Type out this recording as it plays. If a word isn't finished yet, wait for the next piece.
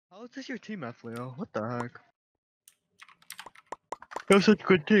Oh, it's just your team, Leo. What the heck? That was such a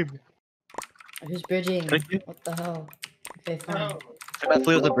good team. Who's bridging? Thank you. What the hell? Okay, fine.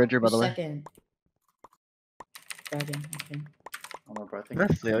 Leo's a bridger, by Who's the way. second? Dragon, okay. Oh no, bro, I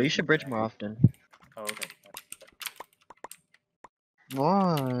think Leo, you should bridge more often. Oh, okay.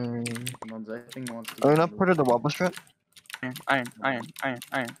 Why? Someone's, I think, wants to Are you not part of the wobble strat? Iron.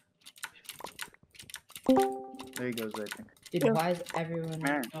 There he goes, I think. Dude, Yeah. why is everyone...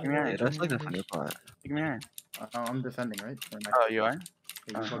 Come here. Yeah, that's like the funny part. Give me iron. I'm defending, right? Or am I- Oh, you are? Hey,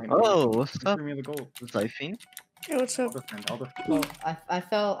 you fucking Oh, idiot. what's You up, threw me the goal. Zyphine? Hey, what's I'll up? defend. I'll defend. Oh, I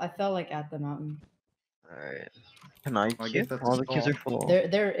fell like at the mountain. Alright. Can I I queue? guess that's All the a queues are stall. full.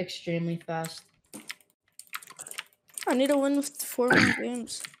 They're extremely fast. I need to win with 4 more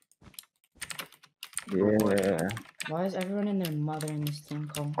games. Yeah. Why is everyone in their mother in this team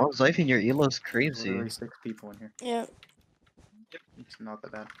call? Oh, Zyphine, your elo's There's crazy. literally 6 people in here. Yeah. It's not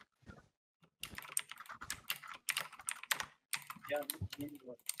that bad.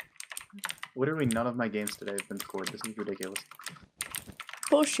 Literally none of my games today have been scored. This is ridiculous.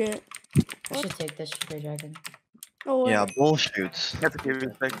 Bullshit. I should take this Stray Dragon. Oh, Yeah, bullshoots. That's a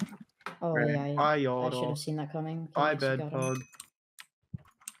cute thing. Oh, Right. yeah, Bye, I should y'all. have seen that coming. Okay, Bye, yes, you bed got him. pug.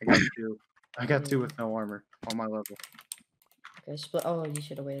 I got 2. I got 2 with no armor on my level. Okay, split. Oh, you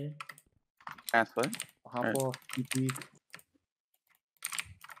should have waited. That's what? Hop Right. off, PP.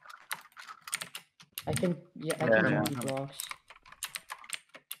 I can, yeah, I Yeah, can yeah. jump blocks.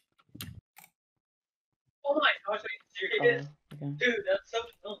 Oh my gosh, are you serious? Okay. Dude, that's so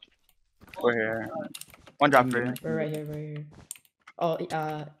dumb. We're here. One drop for you. We're right here, we're right here. Oh,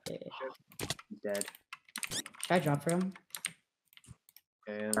 Dead. should I drop for him?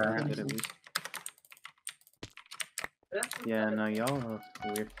 Okay, Alright. that's good at least. Yeah, no, y'all are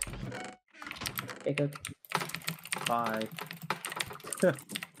weird. Okay, good. Bye.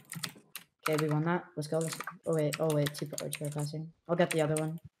 Okay, we won that. Let's go. Let's. Oh wait, two are passing. I'll get the other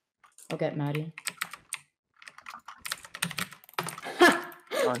one. I'll get Maddie.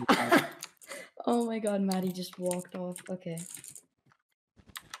 Oh, he's fine. Oh my god, Maddie just walked off. Okay.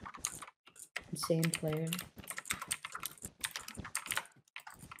 Insane player.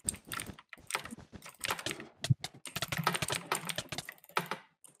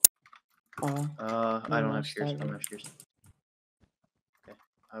 Oh, I don't have lost shears. I that don't one. have shears. Okay,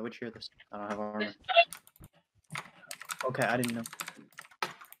 I would shear this. I don't have armor. Okay, I didn't know.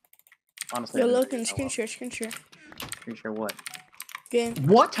 Honestly, Yo, I didn't Logan, know screen well. share, screen share. Pretty sure what? Game.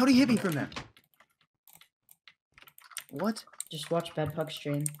 What? How'd he hit me from there? What? Just watch Bedpug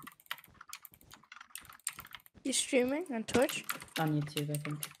stream You streaming on Twitch? on YouTube, I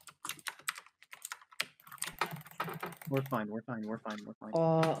think. We're fine. We're fine. We're fine. We're fine.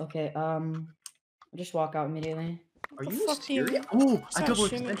 Oh, okay. Just walk out immediately. Are the you fuck do you serious? mean? Oh, It's I not double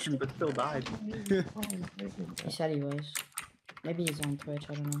streaming. extension, but still died. He said he was. Maybe he's on Twitch.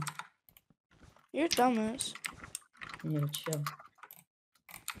 I don't know. You're dumbass. You need to chill.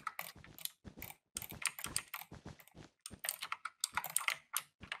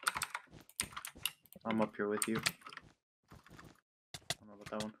 I'm up here with you. I don't know about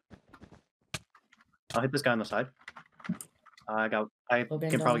that one. I'll hit this guy on the side. I Logan,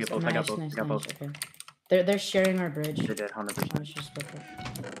 can probably get don't- both. I got nice, both. nice, I got nice, both. Okay. They're sharing our bridge. They did 100%. I was just split it.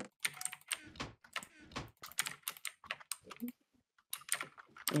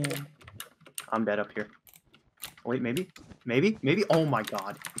 Yeah. I'm dead up here. Wait, maybe? Maybe? Maybe? Oh my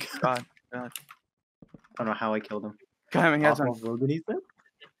god. God. I don't know how I killed him. God, he has one. Logan, he's dead?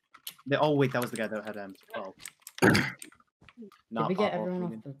 Oh, wait, that was the guy that had M's. Oh. Did Not we get Papa everyone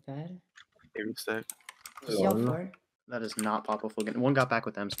Flugan. off the bed? Maybe sick. Is he all four? That is not Papa Flugan. One got back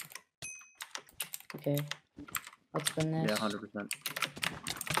with M's. Okay. Let's spin this. Yeah, 100%.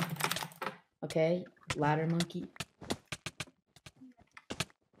 Okay. Ladder monkey.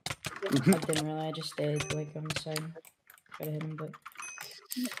 I didn't really. I just stayed like on the side. Try to hit him, but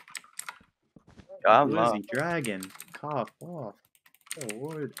I'm Lizzie, low. dragon. Cough off. Oh,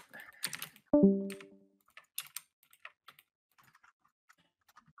 Lord.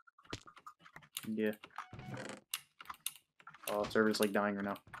 Yeah. Oh, server's like dying right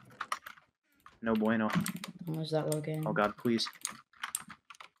now. No bueno. when was that Logan? Oh god, please.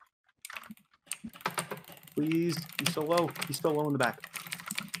 Please. He's so low. He's so low in the back.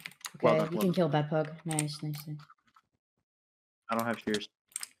 Okay, well done, you well can kill Bedpug. Nice, nice. I don't have shears.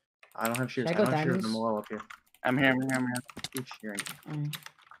 I don't have shears. Should I I go don't have shears. I'm diamonds? low up here. I'm here. I'm here. I'm here. Keep shearing. Alright.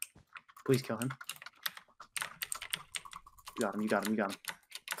 Please kill him. You got him. You got him. You got him.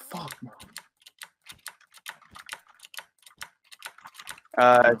 Fuck, bro.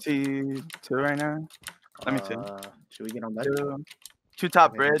 T2 right now. Let me see. Should we get on that? 2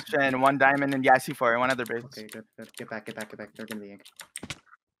 top Okay, bridge and 1 diamond and yeah, I see 4. 1 other base. Okay, good. Get back. They're gonna be ink.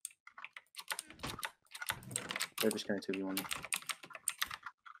 They're just gonna 2v1 me.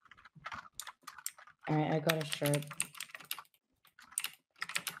 Alright, I got a shard.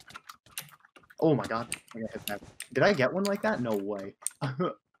 Oh my god. I got hit back. Did I get one like that? No way.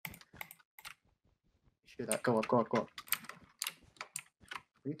 Shoot that. Go up.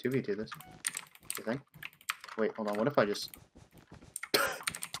 We 2v2 this. You think? Wait, hold on. What if I just...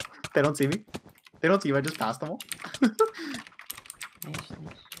 They don't see me? They don't see you. I just passed them all? Nice.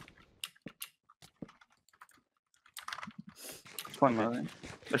 One Okay. moment.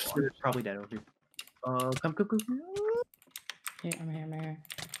 They're probably dead over here. Come. Here, I'm here.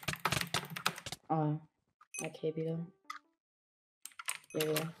 Oh, that KB though.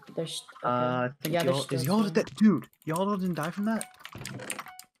 Yeah. There's. Okay. I think Yeah, y'all, there's is y'all still that dude? Y'all didn't die from that?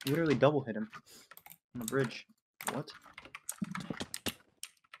 Literally double hit him on the bridge. What?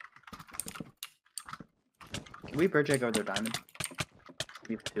 Can we bridge egg or their diamond?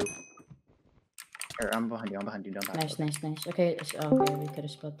 We have 2. Here, I'm behind you. Don't die. Nice. Okay, okay, we could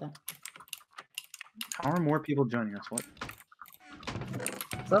have split that. How are more people joining us? What?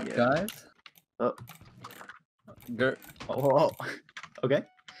 What's up, Yeah. guys? Oh. Oh, Okay.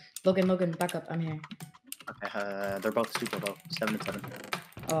 Logan, back up. I'm here. Okay. They're both super low. 7 and 7.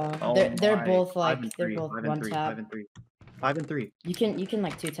 Oh, they're my. both 5 like and they're 3, both 5 one and 3, tap. 5 and 3. 5 and 3. You can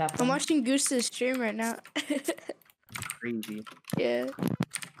like 2 tap. I'm them. watching Goose's stream right now. Crazy. Yeah.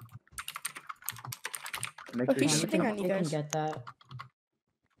 Make Oh, sure he's you shitting can- on you We can guys. get that.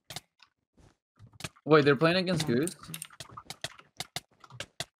 wait, they're playing against Goose?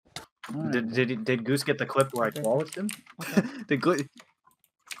 Alright. Did Goose get the clip where I Okay. flawlessed him? Okay.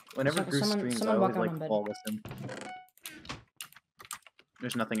 Whenever So- Goose someone- streams, someone I walk always out like on bed. flawless him.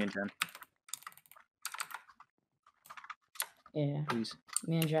 There's nothing in Gen. Yeah, Please.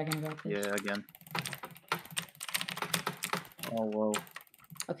 me and Dragon got this. Yeah, again. Oh, whoa.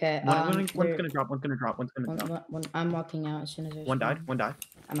 Okay. One's they're- gonna drop. I'm walking out as soon as there's One died.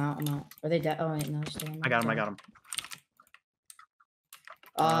 I'm out. Are they dead? Oh wait, no, still. I got him.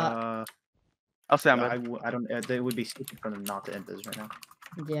 I'll stand I by. don't. It would be stupid for them not to end this right now.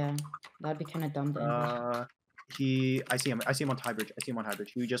 Yeah, that'd be kind of dumb to end this. I see him. I see him on high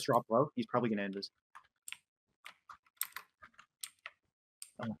bridge. He just dropped low. He's probably gonna end this.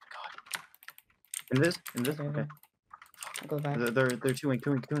 Oh my god. In this. Okay, Okay. I'll go back. They're two ink.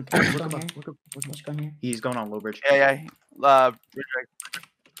 Look Going up. here. Look up. What's going here? He's going on low bridge. Yeah. Bridge egg.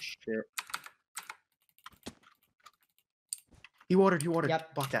 Shit. He watered.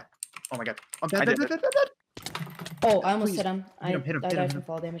 Yep. Block that. Oh my god. I'm I dead. did Oh, I almost Please. hit him. I Hit him. died from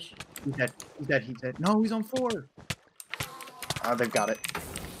fall damage. He's dead. No, he's on 4. They've got it.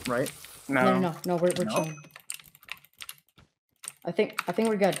 Right? No, we're No? chilling. I think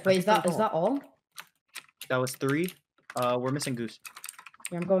we're good. Wait, is that all? That was 3. We're missing Goose.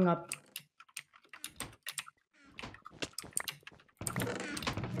 Yeah, I'm going up.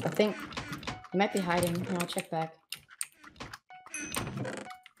 I think he might be hiding. Here, I'll check back.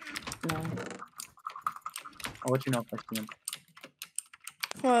 No. I'll let you know if I see him.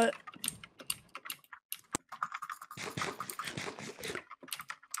 What?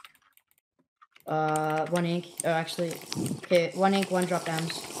 One ink. Oh, actually, okay. 1 ink, 1 drop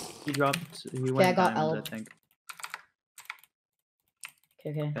downs. He dropped. He I went got diamonds, L. I think.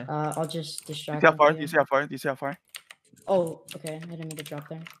 Okay. Okay. I'll just You distract see how him far? for Do you. you see how far? Oh, okay. I didn't mean to drop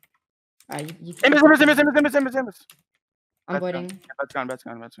there. Alright, you Imbus. I'm waiting. That's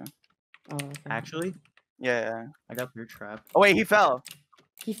gone. Oh, okay. Actually, Yeah. I got your trap. Oh wait, he fell.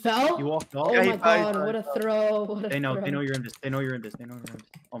 He fell? You walked Oh off. Yeah, he my fell, he god, fell, what he a throw. What a They know throw. you're in this. They know you're in this.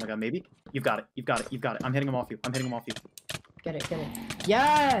 Oh my god, maybe? You've got it. I'm hitting him off you. Get it.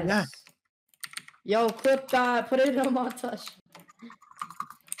 Yes! Yeah. Yo, clip that. Put it in a montage.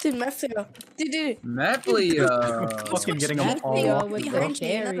 Dude, Methio. Dude. Metlio! Fucking getting him That's all the off only you, thing. bro. Behind you,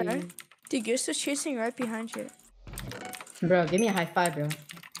 you know Carry. that? Dude, Goose was chasing right behind you. Bro, give me a high five, bro.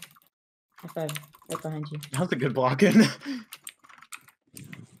 High five. Right behind you. That was a good block in.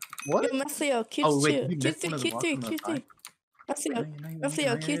 What? Yo, Methio, Q2. Oh, wait, you missed one of the blocks Q3. on the side. Methio.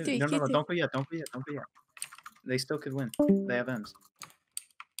 Methio, Q3. No, don't go yet. They still could win. They have M's.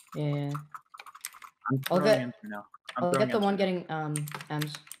 Yeah. I'm I'll throwing get- M's for now. I'll throwing get the M's one for now. getting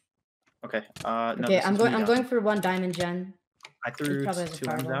M's. Okay. No, Okay, this I'm is going. me I'm out. going for 1 diamond gen. I threw probably has a 2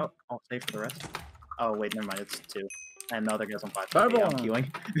 M's fireball. out. I'll save for the rest. Oh wait, never mind. It's 2. And the other guy's on 5. Fireball. I'm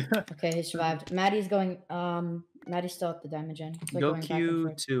queuing. Okay, he survived. Maddie's going. Maddie's still at the diamond gen. It's like Go going back and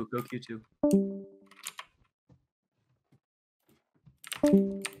forth. Q2. Go Q2.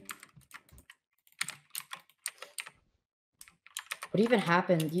 What even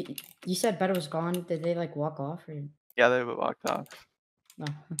happened? You said Better was gone. Did they like walk off or Yeah, they walked off. no?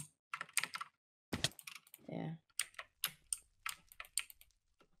 Yeah.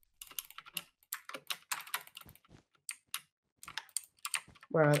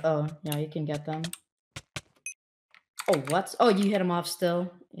 Where? Oh, yeah, you can get them. Oh, what? Oh, you hit him off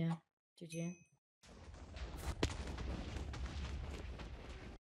still. Yeah. GG.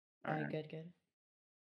 Alright, good, good.